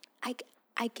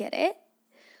 I get it.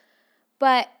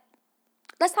 But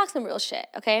let's talk some real shit,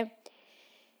 okay?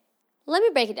 Let me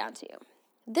break it down to you.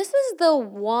 This is the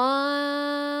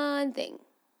one thing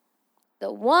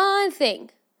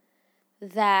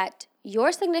that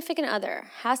your significant other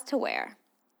has to wear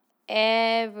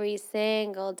every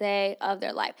single day of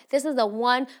their life. This is the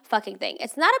one fucking thing.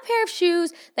 It's not a pair of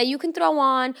shoes that you can throw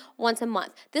on once a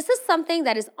month. This is something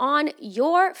that is on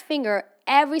your finger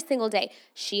every single day.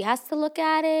 She has to look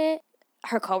at it.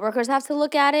 Her coworkers have to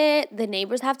look at it. The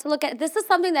neighbors have to look at it. This is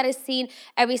something that is seen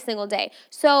every single day.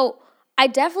 So I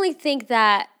definitely think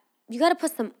that you got to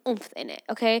put some oomph in it,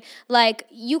 okay? Like,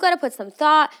 you got to put some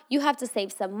thought. You have to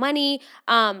save some money.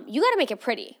 You got to make it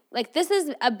pretty. Like, this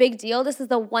is a big deal. This is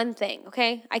the one thing,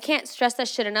 okay? I can't stress that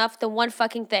shit enough. The one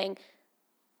fucking thing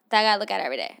that I got to look at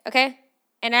every day, okay?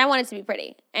 And I want it to be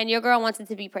pretty. And your girl wants it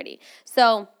to be pretty.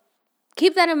 So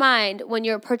keep that in mind when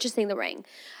you're purchasing the ring.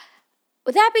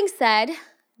 With that being said,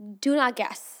 do not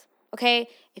guess, okay?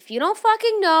 If you don't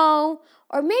fucking know,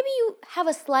 or maybe you have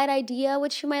a slight idea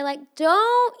which you might like,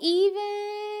 don't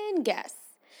even guess.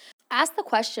 Ask the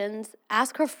questions,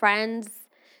 ask her friends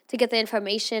to get the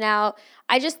information out.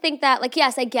 I just think that, like,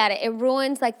 yes, I get it. It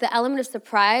ruins, like, the element of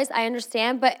surprise. I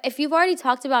understand. But if you've already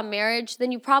talked about marriage,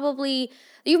 then if you're going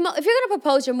to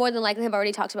propose, you're more than likely have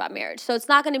already talked about marriage. So it's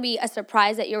not going to be a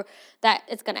surprise that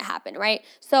it's going to happen, right?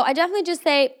 So I definitely just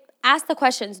say, ask the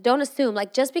questions. Don't assume.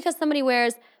 Like, just because somebody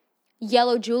wears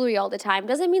yellow jewelry all the time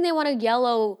doesn't mean they want a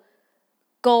yellow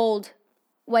gold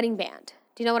wedding band.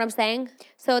 Do you know what I'm saying?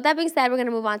 So with that being said, we're going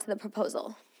to move on to the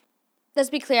proposal. Let's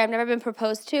be clear, I've never been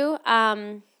proposed to.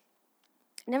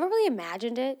 Never really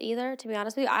imagined it either, to be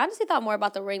honest with you. I honestly thought more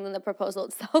about the ring than the proposal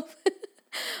itself.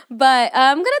 But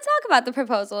I'm going to talk about the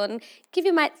proposal and give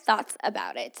you my thoughts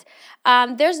about it.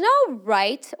 There's no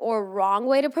right or wrong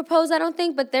way to propose, I don't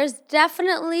think, but there's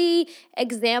definitely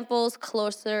examples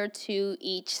closer to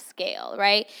each scale,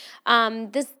 right?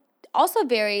 This also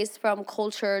varies from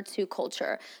culture to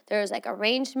culture. There's like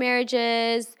arranged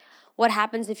marriages. What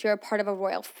happens if you're a part of a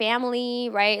royal family,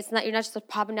 right? You're not just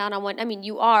popping down on one. I mean,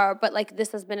 you are, but like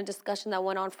this has been a discussion that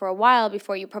went on for a while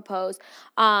before you propose.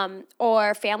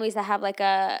 Or families that have like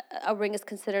a ring is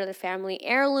considered a family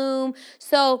heirloom.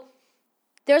 So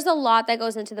there's a lot that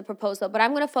goes into the proposal, but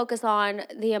I'm going to focus on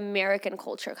the American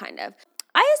culture kind of.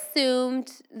 I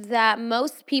assumed that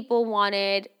most people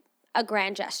wanted a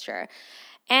grand gesture.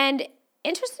 And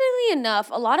interestingly enough,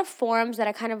 a lot of forums that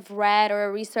I kind of read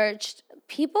or researched,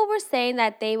 people were saying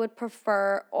that they would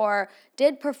prefer or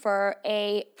did prefer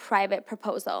a private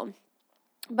proposal.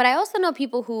 But I also know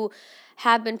people who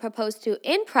have been proposed to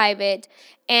in private,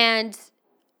 and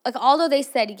like although they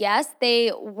said yes,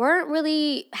 they weren't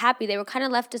really happy. They were kind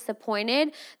of left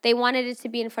disappointed. They wanted it to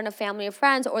be in front of family or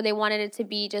friends, or they wanted it to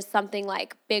be just something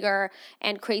like bigger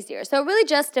and crazier. So it really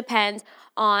just depends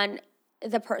on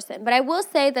the person. But I will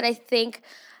say that I think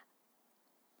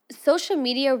social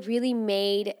media really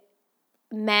made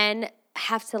men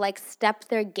have to like step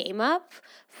their game up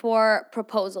for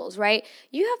proposals, right?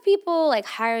 You have people like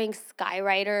hiring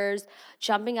skywriters,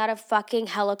 jumping out of fucking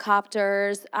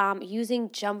helicopters, using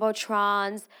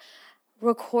jumbotrons,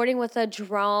 recording with a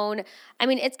drone. I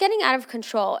mean, it's getting out of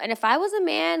control. And if I was a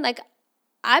man, like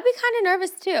I'd be kind of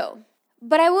nervous too.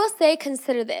 But I will say,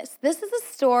 consider this. This is a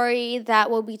story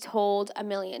that will be told a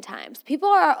million times. People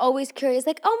are always curious,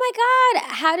 like, oh my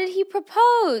God, how did he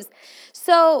propose?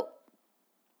 So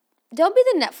don't be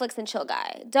the Netflix and chill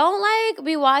guy. Don't like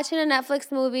be watching a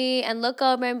Netflix movie and look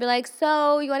over and be like,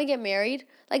 so you want to get married?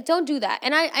 Like, don't do that.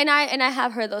 And I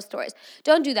have heard those stories.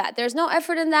 Don't do that. There's no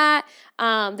effort in that.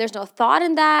 There's no thought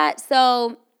in that.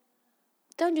 So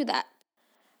don't do that.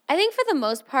 I think for the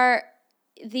most part,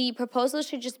 the proposal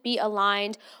should just be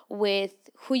aligned with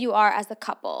who you are as a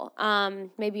couple.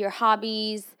 Maybe your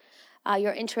hobbies,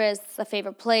 your interests, a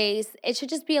favorite place. It should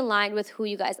just be aligned with who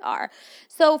you guys are.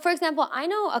 So, for example, I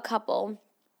know a couple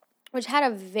which had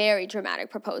a very dramatic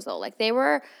proposal. Like they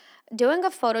were doing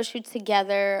a photo shoot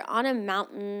together on a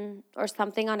mountain or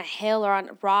something, on a hill or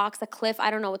on rocks, a cliff,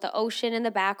 I don't know, with the ocean in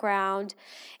the background.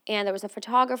 And there was a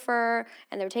photographer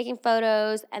and they were taking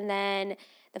photos, and then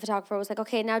the photographer was like,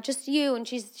 okay, now just you. And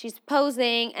she's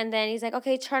posing. And then he's like,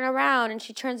 okay, turn around. And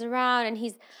she turns around and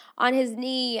he's on his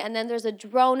knee. And then there's a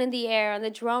drone in the air and the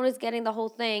drone is getting the whole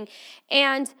thing.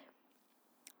 And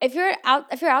if you're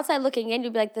outside looking in,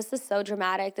 you'd be like, this is so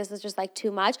dramatic. This is just like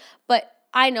too much. But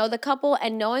I know the couple,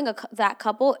 and knowing that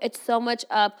couple, it's so much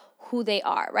of who they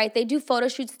are, right? They do photo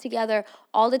shoots together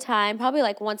all the time, probably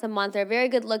like once a month. They're very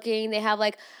good looking. They have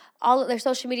like all of their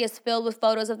social media is filled with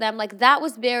photos of them. Like that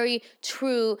was very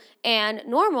true and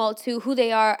normal to who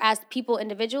they are as people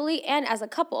individually and as a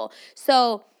couple.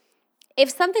 So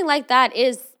if something like that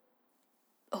is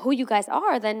who you guys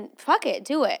are, then fuck it,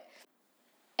 do it.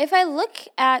 If I look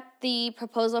at the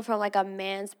proposal from like a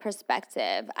man's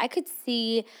perspective, I could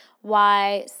see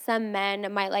why some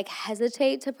men might like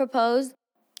hesitate to propose.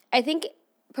 I think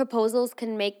proposals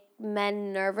can make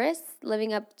men nervous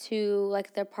living up to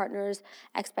like their partner's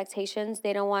expectations.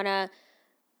 They don't want to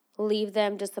leave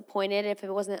them disappointed if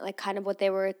it wasn't like kind of what they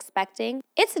were expecting.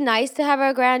 It's nice to have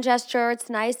a grand gesture.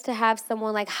 It's nice to have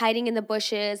someone like hiding in the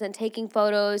bushes and taking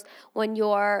photos when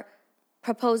you're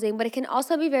proposing, but it can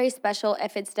also be very special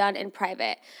if it's done in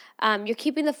private. You're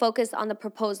keeping the focus on the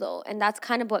proposal, and that's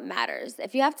kind of what matters.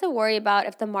 If you have to worry about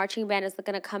if the marching band is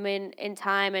going to come in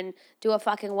time and do a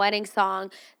fucking wedding song,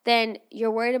 then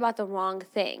you're worried about the wrong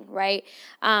thing, right?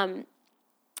 In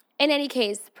any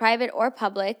case, private or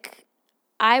public,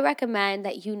 I recommend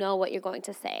that you know what you're going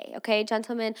to say, okay,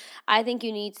 gentlemen? I think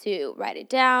you need to write it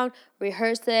down,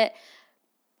 rehearse it.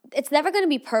 It's never going to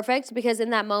be perfect because in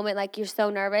that moment, like, you're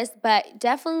so nervous, but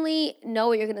definitely know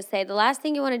what you're going to say. The last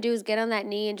thing you want to do is get on that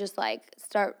knee and just, like,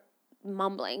 start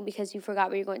mumbling because you forgot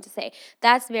what you're going to say.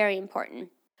 That's very important.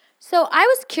 So I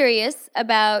was curious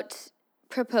about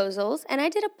proposals, and I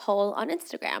did a poll on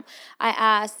Instagram. I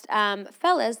asked,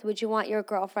 fellas, would you want your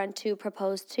girlfriend to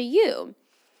propose to you?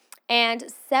 And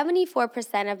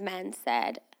 74% of men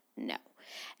said no.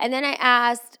 And then I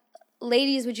asked,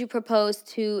 ladies would you propose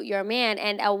to your man?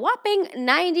 And a whopping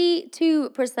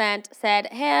 92% said,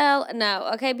 hell no.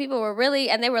 Okay, people were really,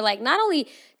 and they were like, not only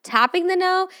tapping the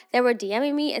no, they were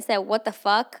DMing me and said, what the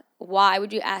fuck? Why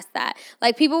would you ask that?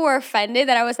 Like, people were offended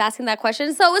that I was asking that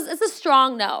question. So it's a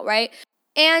strong no, right?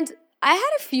 And I had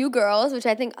a few girls, which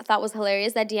I thought was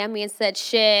hilarious, that DM'd me and said,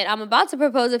 shit, I'm about to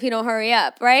propose if you don't hurry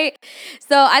up, right?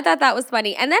 So I thought that was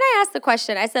funny. And then I asked the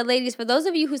question. I said, ladies, for those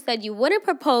of you who said you wouldn't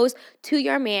propose to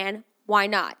your man, why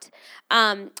not?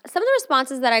 Some of the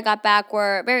responses that I got back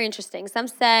were very interesting. Some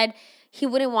said he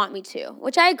wouldn't want me to,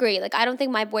 which I agree. Like, I don't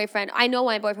think I know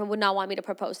my boyfriend would not want me to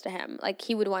propose to him. Like,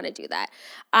 he would want to do that.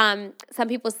 Some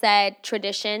people said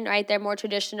tradition, right? They're more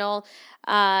traditional.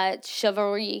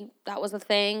 Chivalry, that was a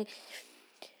thing.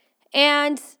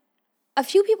 And a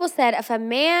few people said if a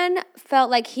man felt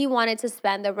like he wanted to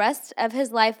spend the rest of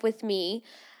his life with me,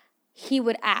 he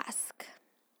would ask.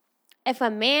 If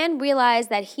a man realized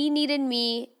that he needed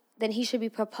me, then he should be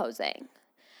proposing.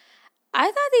 I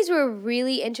thought these were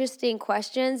really interesting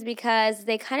questions because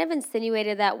they kind of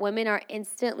insinuated that women are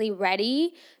instantly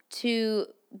ready to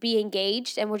be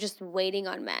engaged and we're just waiting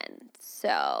on men.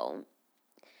 So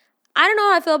I don't know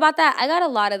how I feel about that. I got a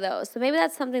lot of those. So maybe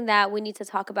that's something that we need to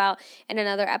talk about in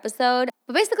another episode.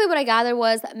 But basically what I gathered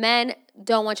was men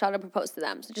don't want y'all to propose to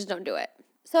them, so just don't do it.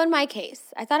 So in my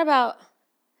case, I thought about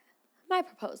my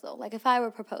proposal, like if I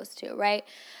were proposed to, right?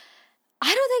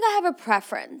 I don't think I have a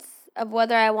preference of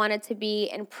whether I want it to be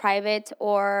in private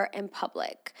or in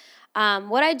public.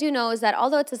 What I do know is that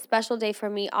although it's a special day for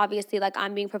me, obviously, like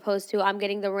I'm being proposed to, I'm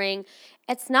getting the ring,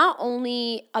 it's not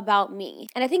only about me.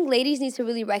 And I think ladies need to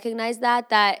really recognize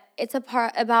that it's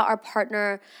about our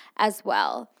partner as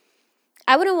well.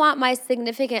 I wouldn't want my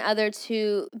significant other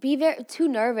to be too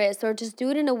nervous or just do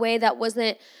it in a way that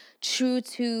wasn't true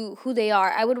to who they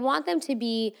are. I would want them to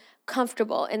be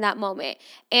comfortable in that moment.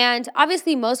 And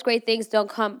obviously most great things don't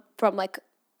come from like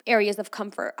areas of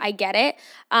comfort. I get it.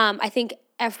 I think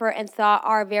effort and thought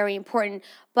are very important,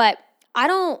 but I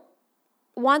don't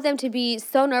want them to be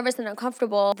so nervous and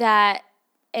uncomfortable that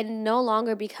it no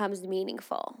longer becomes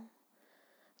meaningful.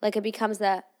 Like it becomes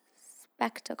a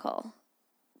spectacle.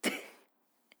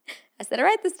 I said it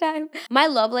right this time. My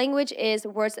love language is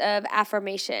words of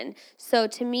affirmation. So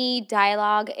to me,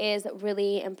 dialogue is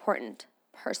really important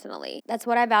personally. That's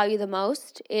what I value the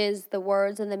most is the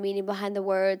words and the meaning behind the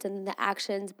words and the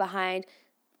actions behind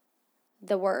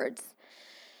the words.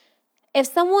 If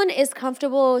someone is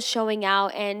comfortable showing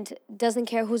out and doesn't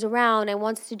care who's around and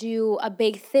wants to do a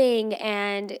big thing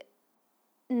and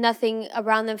nothing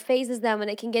around them phases them and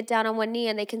they can get down on one knee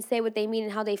and they can say what they mean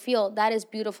and how they feel, that is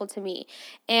beautiful to me.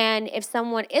 And if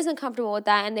someone isn't comfortable with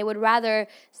that and they would rather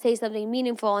say something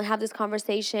meaningful and have this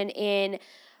conversation in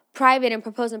private and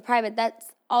propose in private, that's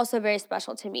also very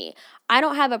special to me. I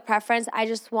don't have a preference. I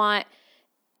just want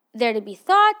there to be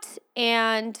thought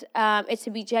and it to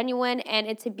be genuine and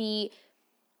it to be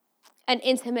an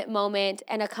intimate moment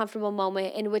and a comfortable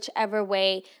moment in whichever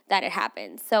way that it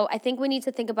happens. So I think we need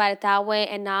to think about it that way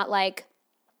and not like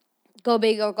go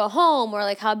big or go home or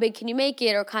like how big can you make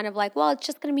it or kind of like, well, it's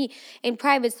just going to be in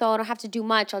private so I don't have to do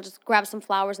much. I'll just grab some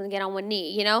flowers and get on one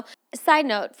knee, you know? Side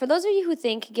note, for those of you who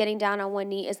think getting down on one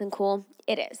knee isn't cool,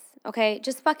 it is, okay?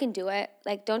 Just fucking do it.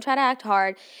 Like, don't try to act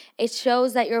hard. It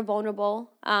shows that you're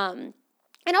vulnerable. And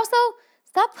also,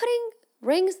 stop putting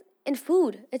rings in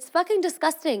food. It's fucking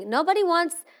disgusting. Nobody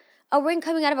wants a ring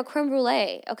coming out of a creme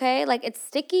brulee, okay? Like, it's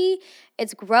sticky,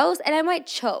 it's gross, and I might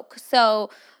choke. So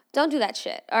don't do that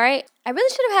shit, all right? I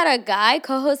really should have had a guy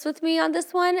co-host with me on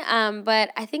this one,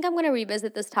 but I think I'm going to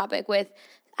revisit this topic with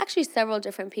actually several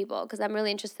different people because I'm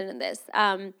really interested in this.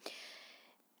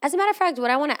 As a matter of fact,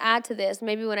 what I want to add to this,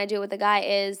 maybe when I do it with a guy,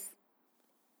 is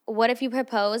what if you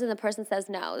propose and the person says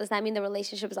no? Does that mean the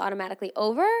relationship is automatically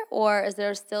over, or is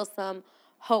there still some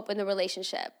hope in the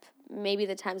relationship? Maybe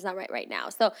the time's not right now.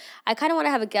 So I kind of want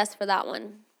to have a guess for that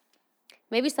one.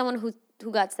 Maybe someone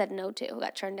who got said no to, who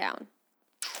got turned down.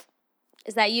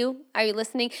 Is that you? Are you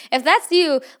listening? If that's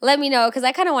you, let me know because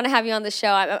I kind of want to have you on the show.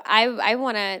 I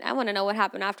want to know what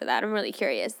happened after that. I'm really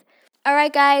curious. All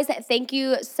right, guys, thank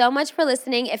you so much for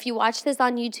listening. If you watch this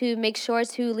on YouTube, make sure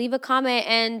to leave a comment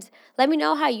and let me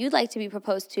know how you'd like to be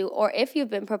proposed to or if you've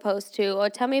been proposed to or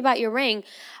tell me about your ring.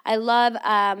 I love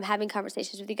having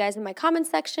conversations with you guys in my comment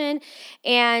section.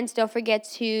 And don't forget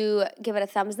to give it a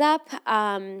thumbs up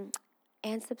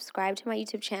and subscribe to my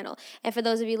YouTube channel. And for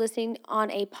those of you listening on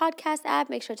a podcast app,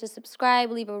 make sure to subscribe,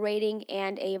 leave a rating,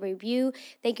 and a review.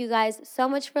 Thank you guys so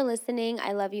much for listening.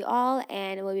 I love you all,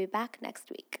 and we'll be back next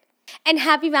week. And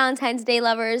happy Valentine's Day,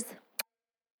 lovers.